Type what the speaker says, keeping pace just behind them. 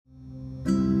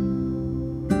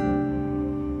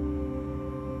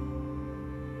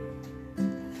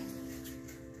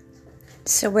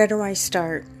So where do I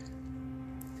start?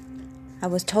 I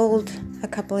was told a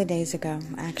couple of days ago,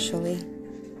 actually,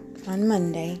 on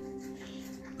Monday,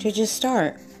 to just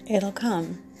start. It'll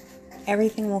come.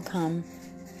 Everything will come.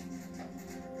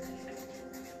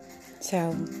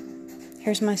 So,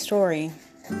 here's my story.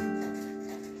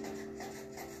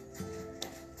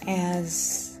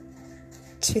 As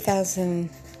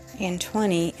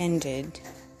 2020 ended,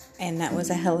 and that was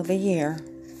a hell of a year,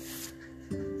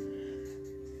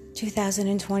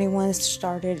 2021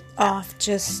 started off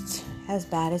just as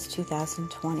bad as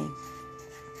 2020.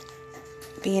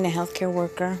 Being a healthcare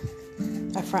worker,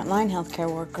 a frontline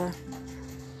healthcare worker,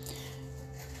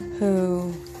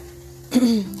 who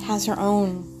has her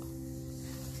own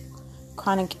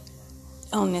chronic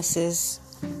illnesses.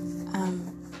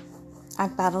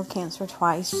 I've battled cancer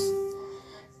twice.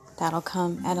 That'll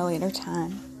come at a later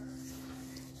time.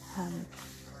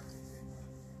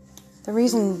 The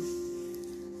reason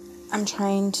I'm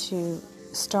trying to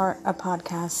start a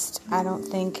podcast, I don't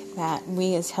think that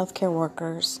we as healthcare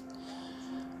workers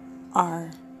are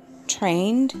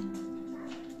trained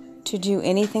to do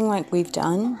anything like we've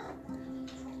done.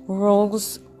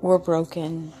 Rules were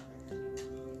broken.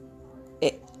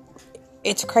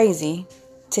 It's crazy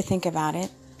to think about it.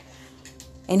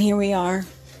 And here we are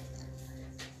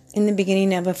in the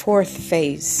beginning of a fourth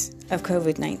phase of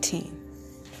COVID-19.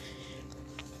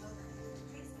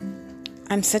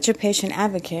 I'm such a patient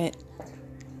advocate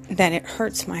that it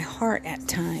hurts my heart at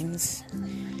times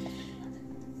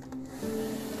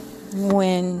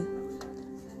when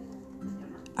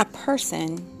a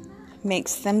person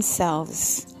makes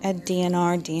themselves a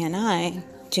DNR, DNI,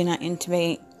 do not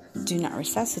intubate, do not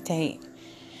resuscitate.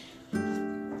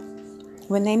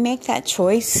 When they make that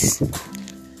choice,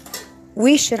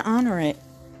 we should honor it,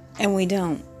 and we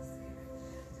don't.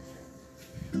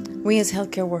 We as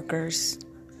healthcare workers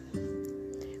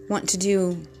want to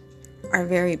do our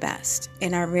very best,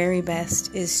 and our very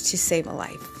best is to save a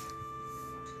life.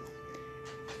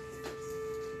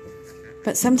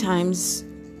 But sometimes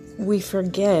we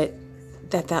forget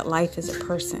that that life is a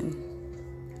person.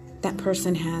 That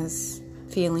person has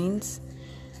feelings.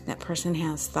 That person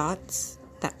has thoughts.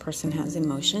 That person has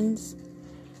emotions.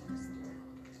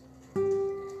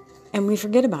 And we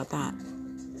forget about that.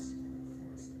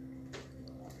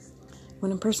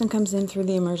 When a person comes in through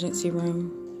the emergency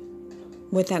room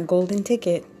with that golden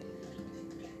ticket,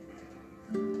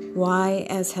 why,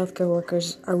 as healthcare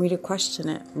workers, are we to question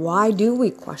it? Why do we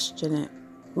question it?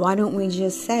 Why don't we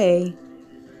just say,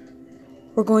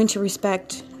 we're going to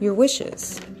respect your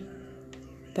wishes?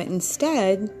 But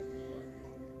instead,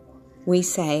 we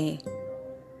say,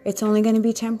 it's only going to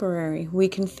be temporary. We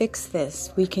can fix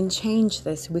this. We can change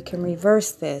this. We can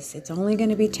reverse this. It's only going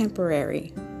to be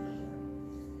temporary.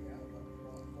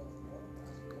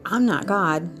 I'm not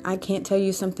God. I can't tell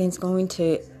you something's going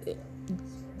to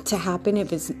happen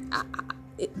if it's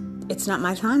not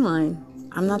my timeline.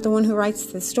 I'm not the one who writes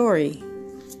the story.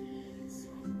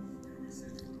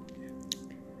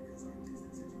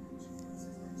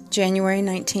 January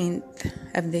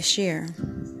 19th of this year,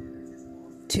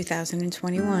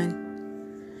 2021,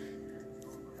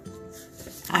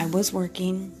 I was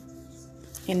working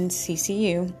in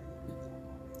CCU.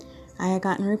 I had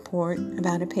gotten a report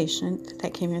about a patient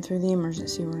that came in through the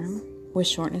emergency room with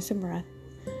shortness of breath.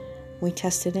 We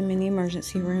tested him in the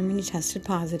emergency room and he tested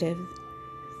positive.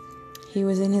 He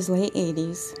was in his late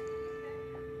 80s.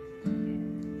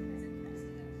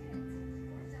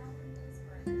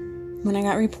 When I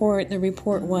got the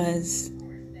report was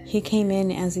he came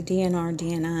in as a DNR,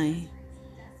 DNI,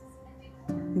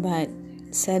 but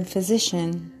said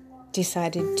physician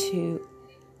decided to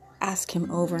ask him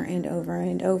over and over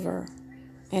and over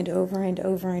and over and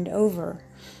over and over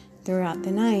throughout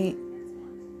the night,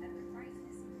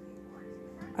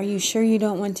 are you sure you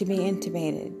don't want to be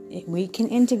intubated? We can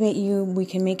intubate you, we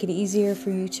can make it easier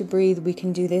for you to breathe, we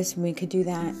can do this, we could do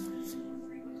that.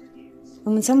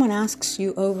 And when someone asks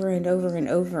you over and over and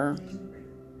over,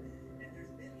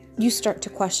 you start to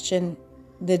question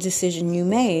the decision you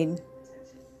made.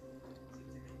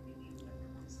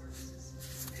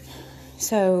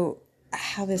 So,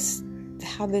 how this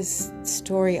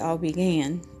story all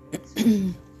began,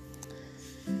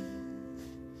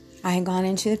 I had gone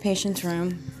into the patient's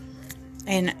room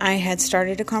and I had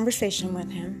started a conversation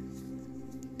with him.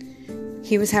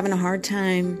 He was having a hard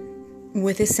time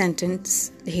with his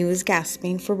sentence. He was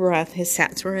gasping for breath. His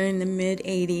sats were in the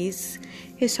mid-80s.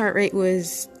 His heart rate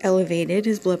was elevated.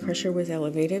 His blood pressure was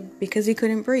elevated because he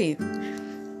couldn't breathe.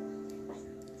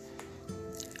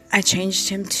 I changed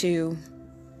him to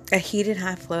a heated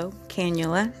high flow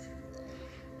cannula,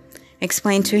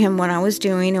 explained to him what I was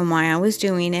doing and why I was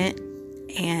doing it,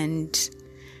 And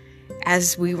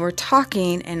as we were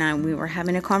talking and we were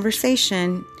having a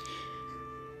conversation,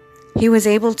 he was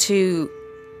able to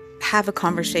have a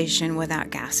conversation without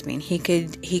gasping. He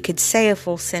could say a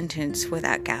full sentence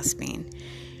without gasping.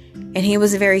 And he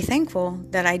was very thankful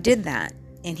that I did that.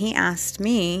 And he asked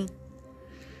me,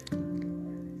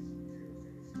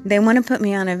 they want to put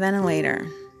me on a ventilator,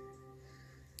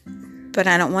 but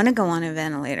I don't want to go on a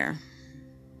ventilator.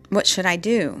 What should I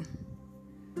do?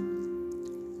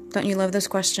 Don't you love those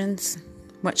questions?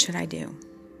 What should I do?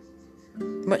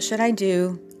 What should I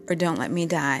do, or don't let me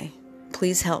die?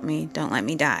 Please help me. Don't let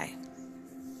me die.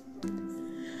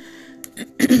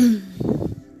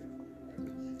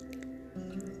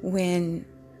 When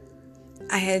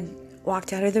I had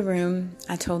walked out of the room,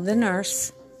 I told the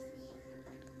nurse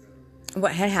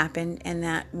what had happened and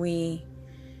that we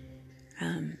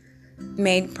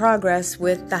made progress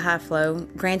with the high flow.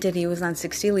 Granted, he was on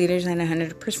 60 liters and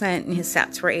 100%, and his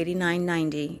sats were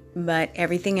 89-90, but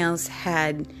everything else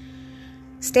had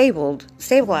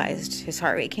stabilized. His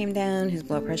heart rate came down, his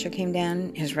blood pressure came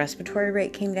down, his respiratory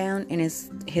rate came down, and his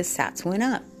sats went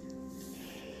up.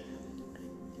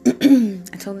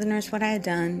 I told the nurse what I had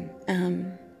done,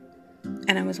 and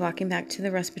I was walking back to the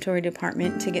respiratory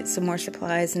department to get some more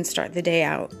supplies and start the day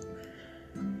out.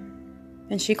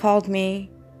 And she called me,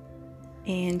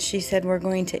 and she said, we're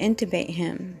going to intubate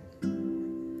him.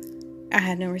 I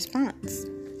had no response.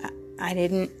 I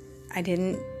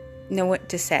didn't know what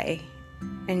to say.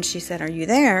 And she said, are you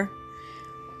there?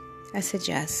 I said,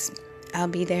 yes, I'll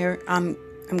be there. I'm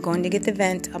going to get the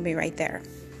vent. I'll be right there.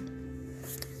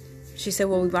 She said,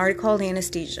 well, we've already called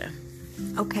anesthesia.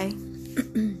 Okay.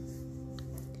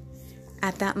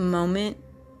 At that moment,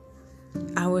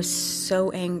 I was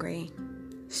so angry.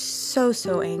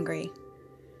 So angry.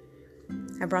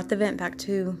 I brought the vent back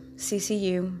to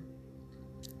CCU.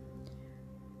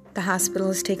 The hospital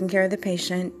is taking care of the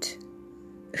patient,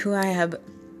 who I have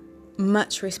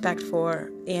much respect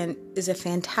for and is a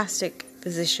fantastic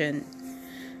physician.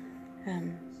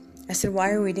 I said, why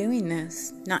are we doing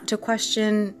this? Not to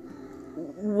question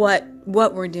what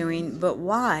we're doing, but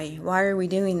why? Why are we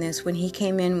doing this when he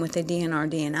came in with a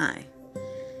DNR/DNI?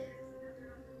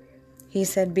 He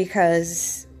said,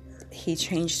 because he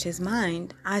changed his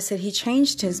mind. I said, he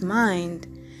changed his mind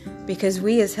because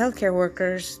we as healthcare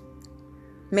workers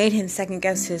made him second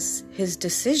guess his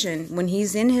decision when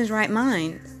he's in his right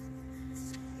mind.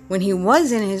 When he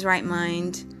was in his right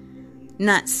mind,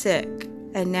 not sick.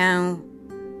 And now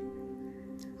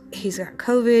he's got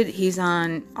COVID, he's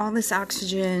on all this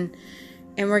oxygen,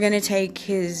 and we're going to take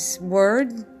his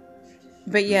word,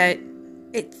 but yet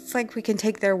it's like we can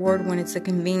take their word when it's a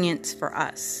convenience for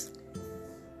us.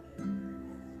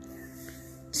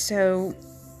 So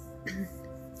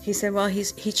he said, well,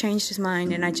 he changed his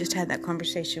mind, and I just had that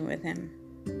conversation with him.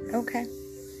 Okay.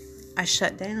 I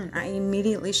shut down. I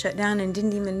immediately shut down and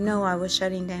didn't even know I was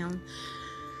shutting down.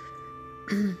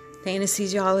 The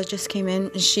anesthesiologist came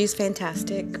in, and she's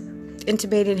fantastic.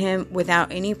 Intubated him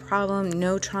without any problem,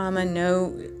 no trauma,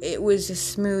 it was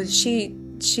just smooth.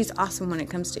 She's awesome when it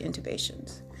comes to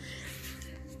intubations.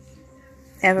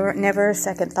 Never a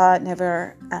second thought,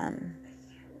 never,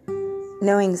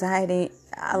 no anxiety.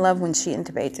 I love when she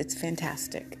intubates. It's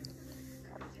fantastic.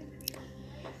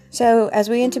 So as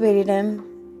we intubated him,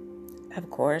 of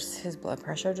course, his blood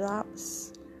pressure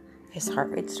drops. His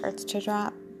heart rate starts to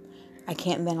drop. I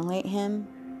can't ventilate him.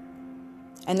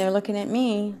 And they're looking at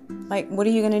me like, what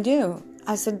are you going to do?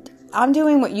 I said, I'm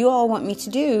doing what you all want me to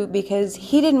do because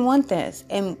he didn't want this.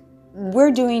 And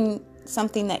we're doing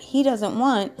something that he doesn't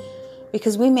want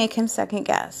because we make him second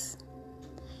guess.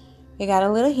 It got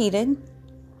a little heated.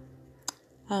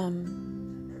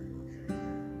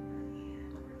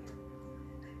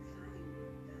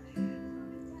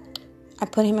 I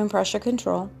put him in pressure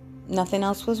control. Nothing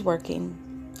else was working.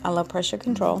 I love pressure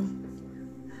control.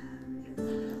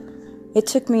 It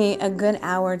took me a good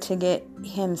hour to get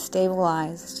him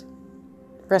stabilized,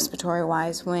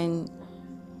 respiratory-wise, when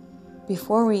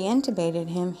before we intubated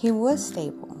him, he was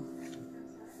stable.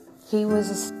 He was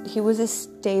a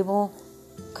stable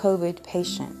COVID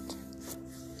patient.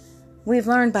 We've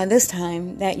learned by this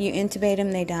time that you intubate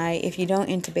them, they die. If you don't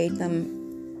intubate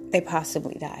them, they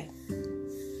possibly die.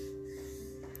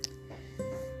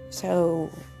 So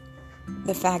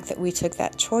the fact that we took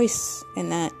that choice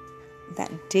and that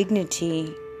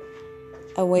dignity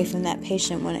away from that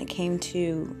patient when it came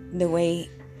to the way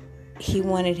he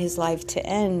wanted his life to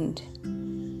end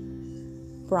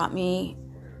brought me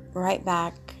right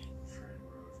back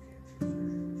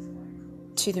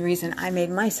to the reason I made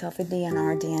myself a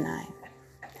DNR/DNI.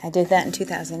 I did that in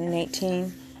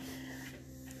 2018.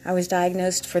 I was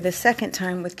diagnosed for the second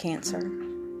time with cancer.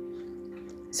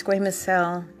 Squamous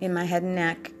cell in my head and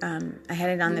neck. I had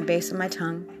it on the base of my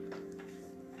tongue.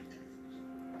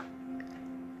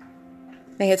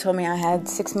 They had told me I had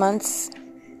 6 months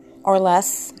or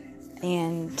less,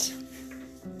 and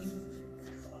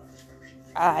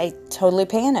I totally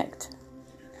panicked.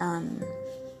 I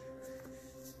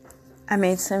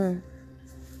made some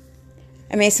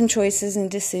choices and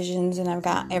decisions, and I've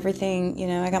got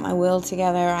everything, I got my will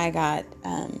together. I got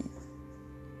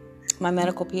my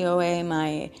medical POA,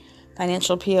 my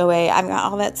financial POA. I've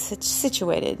got all that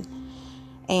situated.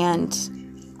 And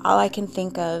all I can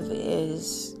think of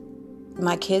is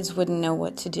my kids wouldn't know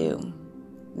what to do.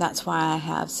 That's why I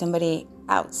have somebody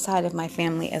outside of my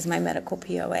family as my medical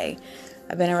POA.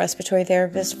 I've been a respiratory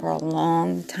therapist for a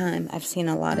long time. I've seen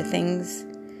a lot of things.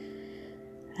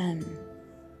 And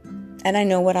I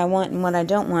know what I want and what I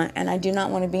don't want. And I do not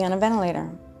want to be on a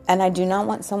ventilator. And I do not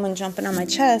want someone jumping on my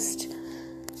chest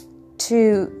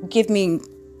to give me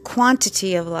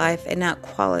quantity of life and not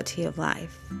quality of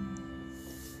life.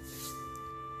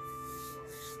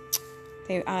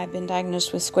 I've been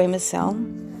diagnosed with squamous cell.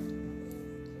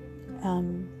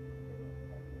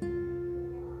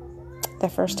 The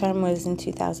first time was in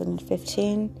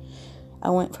 2015. I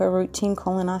went for a routine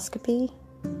colonoscopy.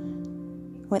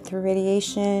 Went through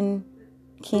radiation,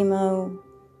 chemo.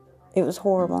 It was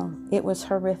horrible. It was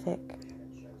horrific.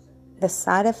 The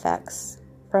side effects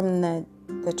from the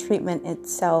treatment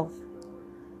itself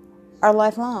are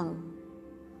lifelong.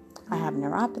 I have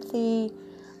neuropathy.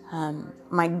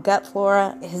 My gut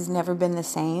flora has never been the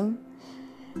same.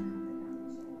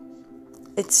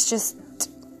 It's just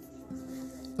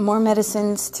more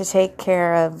medicines to take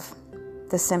care of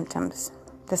the symptoms,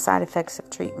 the side effects of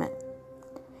treatment.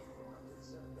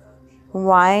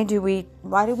 Why do we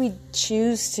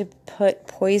choose to put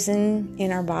poison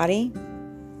in our body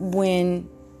when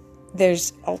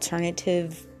there's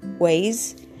alternative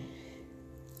ways?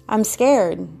 I'm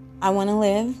scared. I want to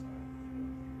live.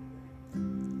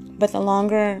 But the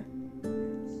longer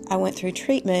I went through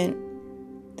treatment,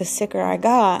 the sicker I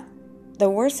got, the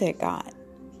worse it got.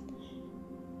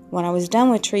 When I was done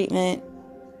with treatment,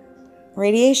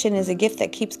 radiation is a gift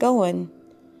that keeps going.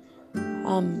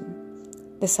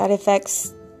 The side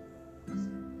effects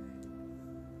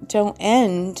don't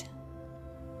end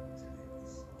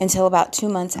until about 2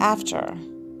 months after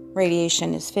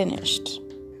radiation is finished.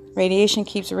 Radiation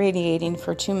keeps radiating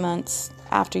for 2 months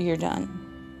after you're done.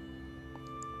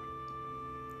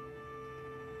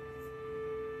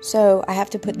 So I have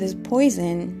to put this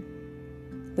poison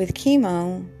with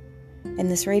chemo and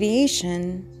this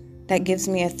radiation that gives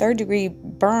me a 3rd-degree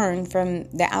burn from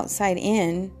the outside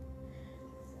in.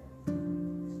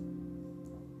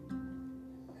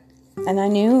 And I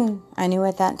knew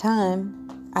at that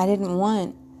time I didn't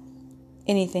want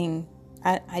anything.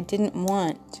 I didn't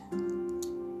want.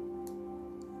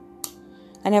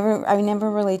 I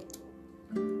never really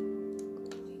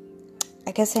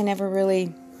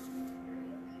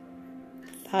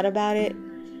thought about it.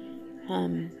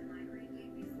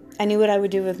 I knew what I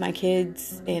would do with my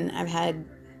kids, and I've had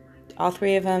all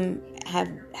 3 of them have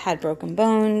had broken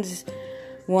bones.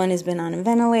 One has been on a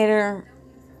ventilator.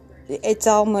 It's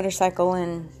all motorcycle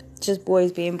and just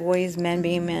boys being boys, men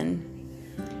being men.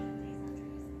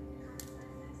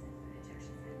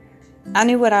 I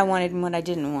knew what I wanted and what I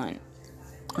didn't want.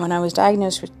 When I was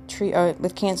diagnosed with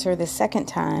cancer the second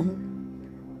time,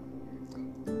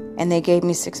 and they gave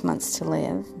me 6 months to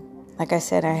live, like I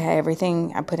said, I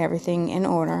put everything in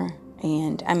order,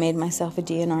 and I made myself a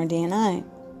DNR/DNI.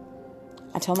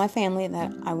 I told my family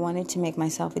that I wanted to make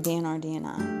myself a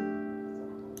DNR/DNI.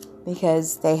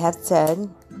 Because they had said,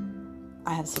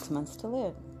 I have 6 months to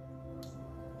live.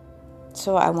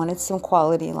 So I wanted some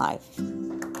quality life.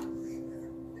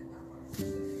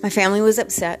 My family was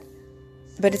upset,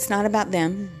 but it's not about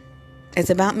them.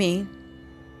 It's about me.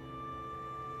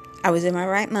 I was in my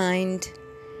right mind,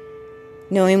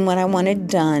 knowing what I wanted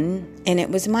done, and it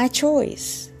was my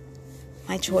choice.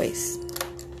 My choice.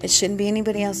 It shouldn't be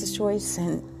anybody else's choice.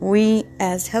 And we,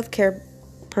 as healthcare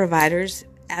providers,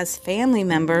 as family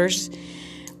members,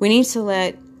 we need to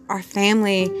let our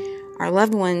family, our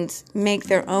loved ones, make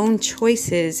their own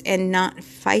choices and not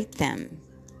fight them.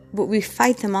 But we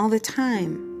fight them all the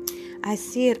time. I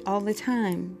see it all the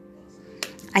time.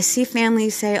 I see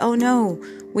families say, oh no,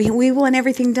 we want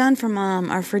everything done for mom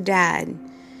or for dad.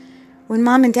 When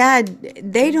mom and dad,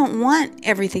 they don't want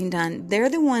everything done. They're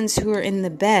the ones who are in the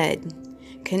bed,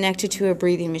 connected to a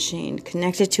breathing machine,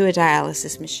 connected to a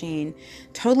dialysis machine,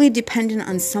 totally dependent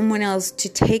on someone else to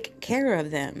take care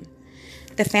of them.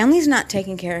 The family's not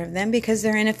taking care of them because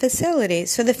they're in a facility.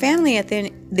 So the family at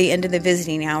the the end of the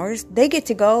visiting hours, they get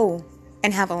to go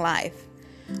and have a life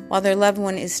while their loved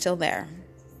one is still there.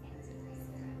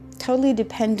 Totally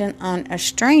dependent on a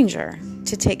stranger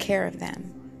to take care of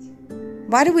them.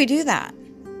 Why do we do that?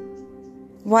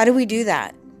 Why do we do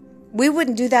that? We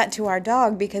wouldn't do that to our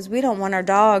dog because we don't want our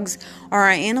dogs or our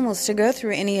animals to go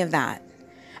through any of that.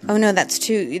 Oh no,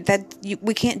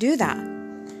 we can't do that.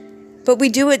 But we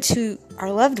do it to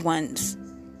our loved ones.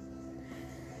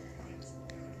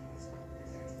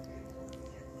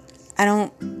 I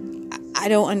don't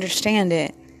understand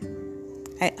it.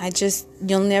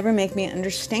 You'll never make me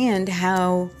understand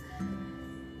how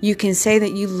you can say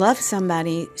that you love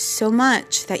somebody so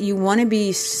much that you want to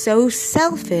be so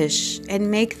selfish and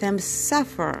make them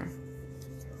suffer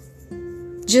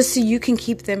just so you can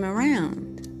keep them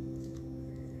around.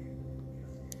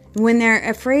 When they're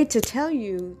afraid to tell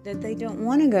you that they don't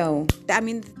want to go,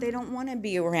 they don't want to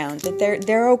be around, that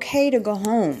they're okay to go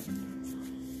home.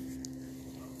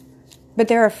 But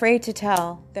they're afraid to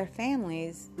tell their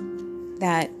families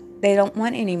that they don't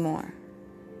want any more.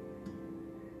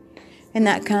 And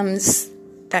that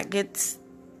gets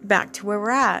back to where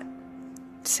we're at.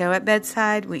 So at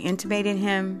bedside, we intubated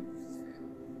him.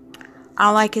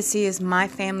 All I could see is my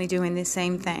family doing the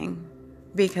same thing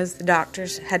because the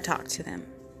doctors had talked to them.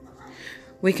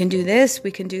 We can do this,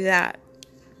 we can do that.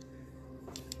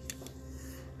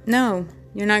 No,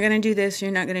 you're not going to do this,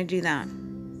 you're not going to do that.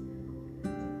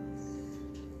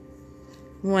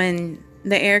 When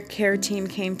the air care team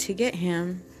came to get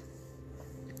him,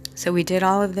 so we did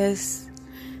all of this.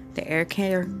 The air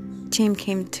care team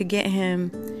came to get him.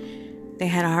 They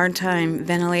had a hard time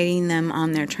ventilating them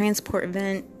on their transport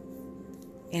vent.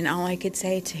 And all I could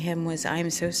say to him was,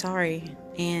 I'm so sorry.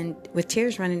 And with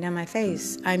tears running down my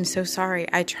face, I'm so sorry.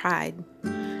 I tried.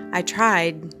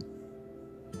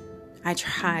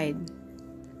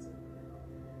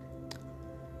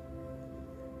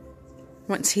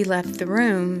 Once he left the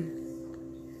room,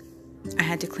 I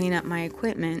had to clean up my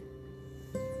equipment.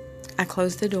 I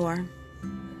closed the door.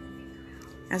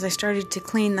 As I started to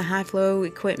clean the high-flow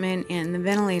equipment and the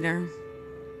ventilator,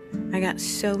 I got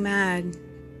so mad.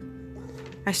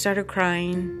 I started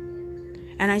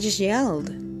crying, and I just yelled.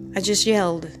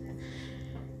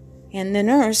 And the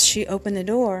nurse, she opened the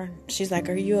door. She's like,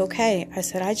 "Are you okay?" I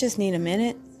said, "I just need a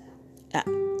minute.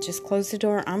 Just close the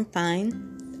door. I'm fine.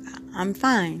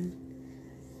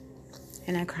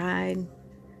 And I cried.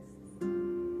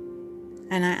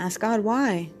 And I asked God,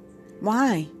 why?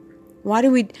 Why? What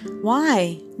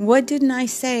didn't I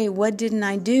say? What didn't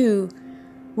I do?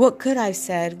 What could I have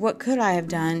said? What could I have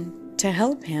done to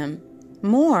help him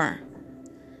more?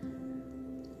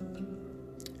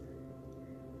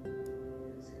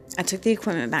 I took the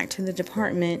equipment back to the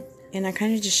department and I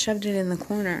kind of just shoved it in the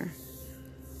corner.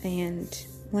 And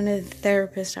one of the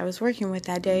therapists I was working with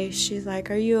that day, she's like,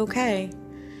 "Are you okay?"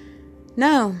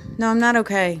 No, I'm not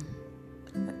okay.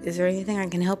 Is there anything I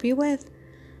can help you with?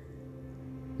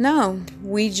 No,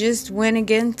 we just went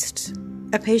against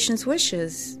a patient's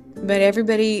wishes. But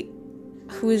everybody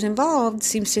who is involved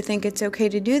seems to think it's okay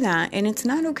to do that. And it's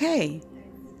not okay.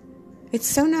 It's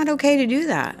so not okay to do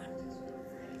that.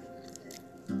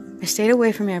 I stayed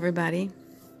away from everybody.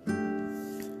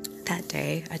 That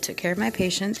day, I took care of my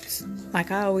patients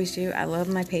like I always do. I love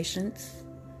my patients.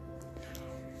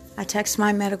 I text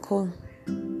my medical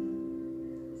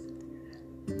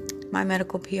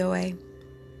POA.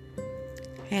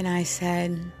 And I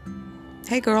said,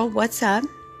 "Hey girl, what's up?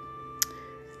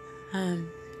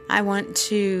 I want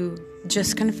to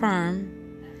just confirm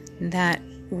that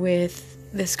with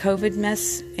this COVID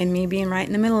mess and me being right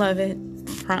in the middle of it,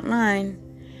 front line,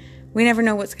 we never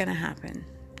know what's going to happen.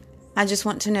 I just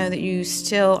want to know that you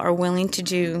still are willing to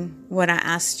do what I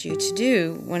asked you to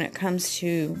do when it comes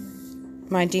to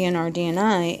my DNR,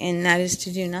 DNI, and that is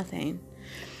to do nothing."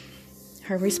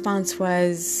 Her response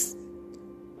was,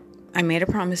 "I made a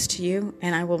promise to you,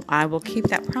 and I will keep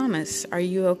that promise. Are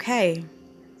you okay?"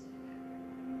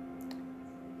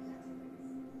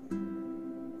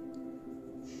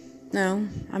 No,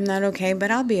 I'm not okay,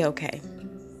 but I'll be okay.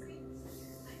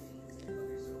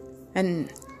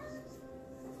 And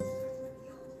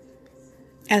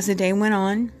as the day went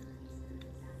on,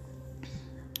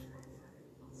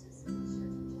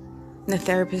 the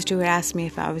therapist who had asked me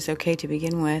if I was okay to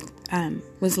begin with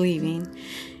was leaving,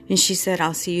 and she said,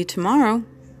 "I'll see you tomorrow."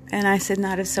 And I said,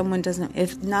 not if someone doesn't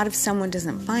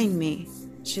find me."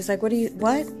 She's like, what?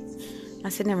 I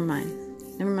said, never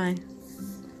mind.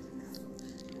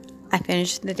 I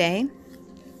finished the day.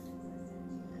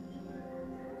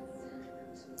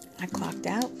 I clocked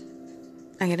out.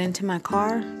 I got into my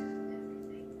car.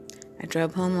 I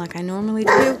drove home like I normally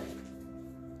do.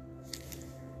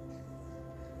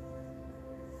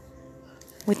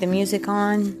 the music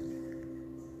on,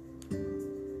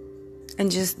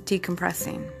 and just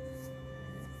decompressing.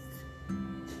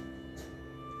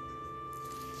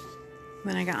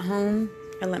 When I got home,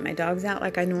 I let my dogs out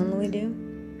like I normally do.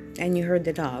 And you heard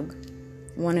the dog,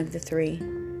 one of the 3.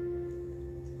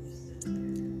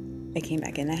 I came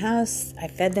back in the house. I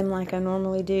fed them like I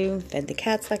normally do. Fed the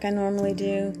cats like I normally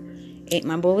do. Ate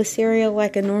my bowl of cereal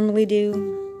like I normally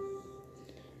do.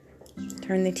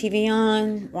 Turned the TV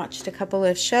on. Watched a couple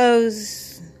of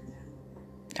shows.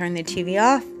 Turned the TV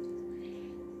off.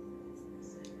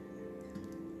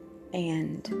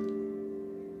 And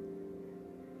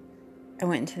I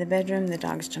went into the bedroom. The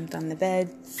dogs jumped on the bed.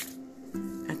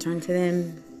 I turned to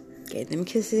them, gave them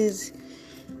kisses,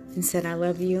 and said, I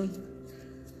love you.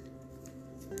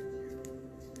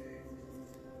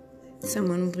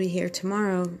 Someone will be here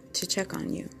tomorrow to check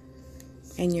on you,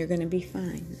 and you're going to be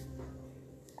fine.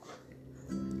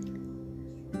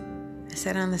 I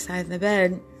sat on the side of the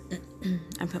bed.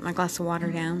 I put my glass of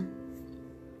water down.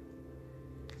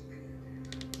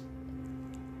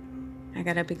 I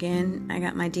got up again. I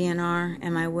got my DNR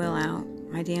and my will out.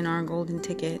 My DNR golden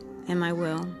ticket and my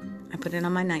will. I put it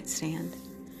on my nightstand.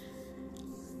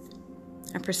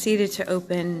 I proceeded to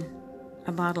open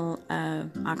a bottle of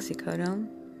oxycodone,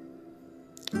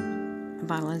 a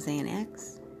bottle of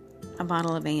Xanax, a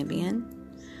bottle of Ambien,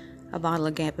 a bottle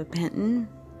of gabapentin,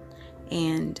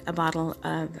 and a bottle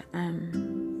of,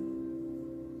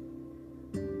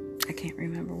 I can't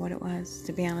remember what it was,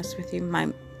 to be honest with you.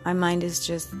 My mind is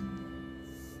just,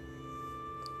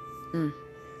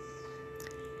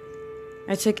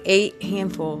 I took 8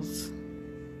 handfuls.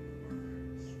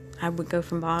 I would go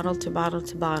from bottle to bottle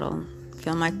to bottle,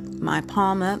 fill my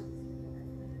palm up,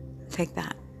 take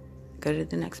that. Go to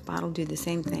the next bottle, do the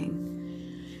same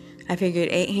thing. I figured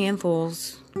 8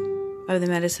 handfuls of the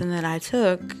medicine that I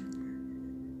took,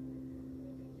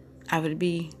 I wouldn't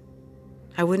be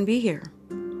here.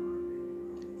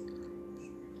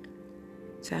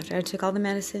 So after I took all the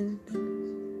medicine,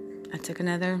 I took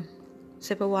another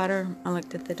sip of water. I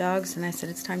looked at the dogs and I said,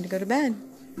 it's time to go to bed.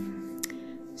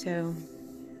 So,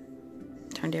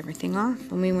 turned everything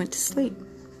off and we went to sleep.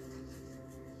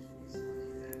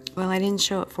 Well, I didn't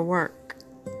show up for work.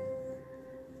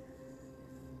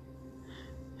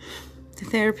 The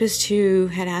therapist who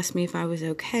had asked me if I was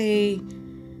okay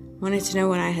wanted to know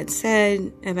what I had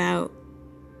said about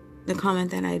the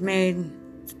comment that I had made.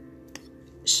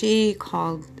 She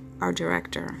called our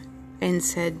director and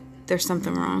said, there's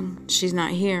something wrong. She's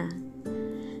not here.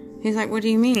 He's like, what do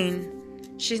you mean?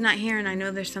 She's not here and I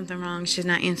know there's something wrong. She's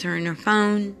not answering her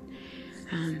phone.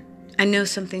 I know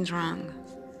something's wrong.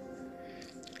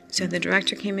 So the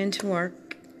director came into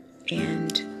work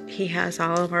and he has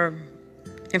all of our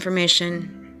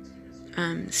information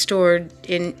stored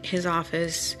in his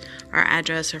office, our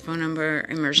address, our phone number,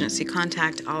 emergency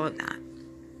contact, all of that.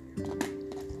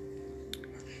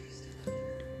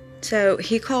 So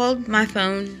he called my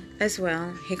phone as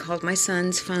well. He called my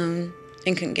son's phone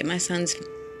and couldn't get my son's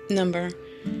number,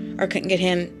 or couldn't get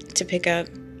him to pick up,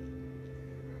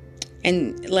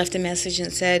 and left a message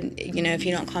and said, if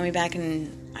you don't call me back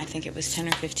in, I think it was 10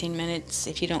 or 15 minutes,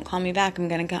 if you don't call me back, I'm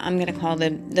gonna call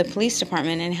the police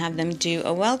department and have them do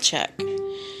a well check.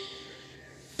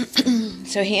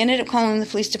 So he ended up calling the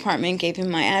police department, gave him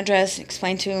my address,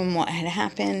 explained to him what had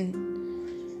happened,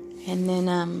 and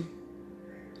then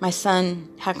my son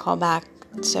had called back.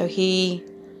 So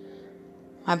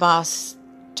my boss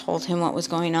told him what was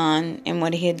going on and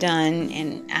what he had done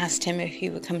and asked him if he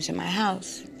would come to my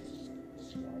house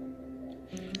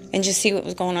and just see what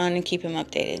was going on and keep him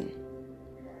updated.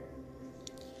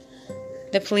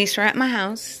 The police were at my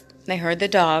house. They heard the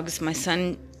dogs. My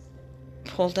son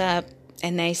pulled up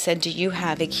and they said, do you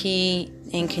have a key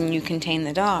and can you contain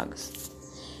the dogs?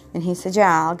 And he said,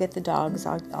 yeah, I'll get the dogs.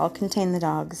 I'll contain the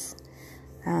dogs.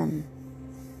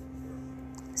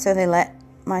 So they let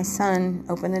my son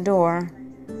open the door.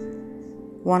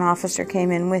 One officer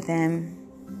came in with him,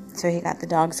 so he got the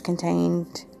dogs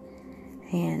contained,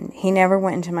 and he never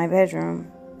went into my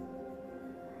bedroom.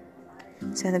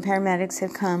 So the paramedics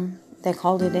had come. They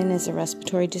called it in as a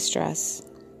respiratory distress,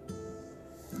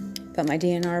 but my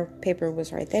DNR paper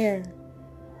was right there,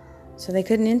 so they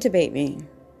couldn't intubate me.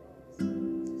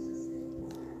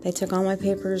 They took all my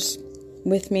papers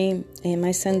with me, and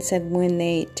my son said when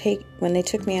they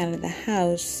took me out of the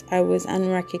house, I was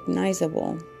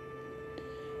unrecognizable.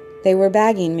 They were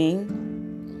bagging me.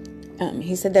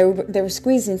 He said they were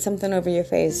squeezing something over your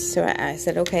face. So I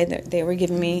said, okay. They were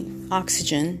giving me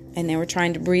oxygen, and they were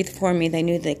trying to breathe for me. They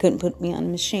knew they couldn't put me on a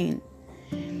machine.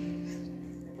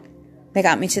 They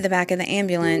got me to the back of the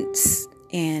ambulance,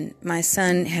 And my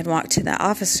son had walked to the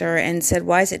officer and said,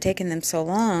 "Why is it taking them so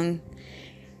long?"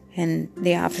 And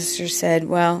the officer said,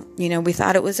 "Well, we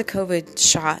thought it was a COVID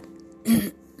shot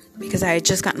because I had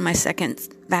just gotten my second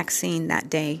vaccine that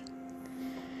day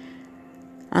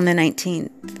on the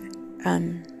 19th.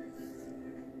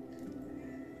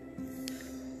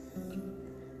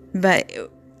 But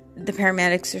the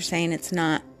paramedics are saying it's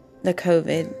not the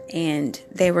COVID, and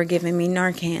they were giving me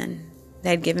Narcan. They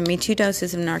had given me 2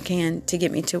 doses of Narcan to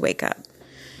get me to wake up.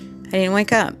 I didn't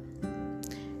wake up.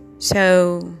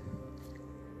 So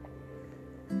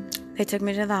they took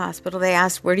me to the hospital. They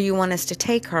asked, "Where do you want us to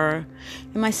take her?"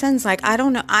 And my son's like, I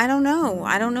don't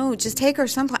know. Just take her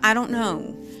someplace. I don't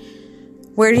know.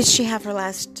 Where did she have her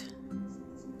last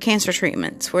cancer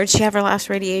treatments? Where did she have her last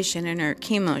radiation and her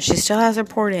chemo? She still has her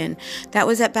port in. That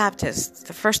was at Baptist.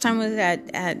 The first time was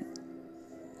at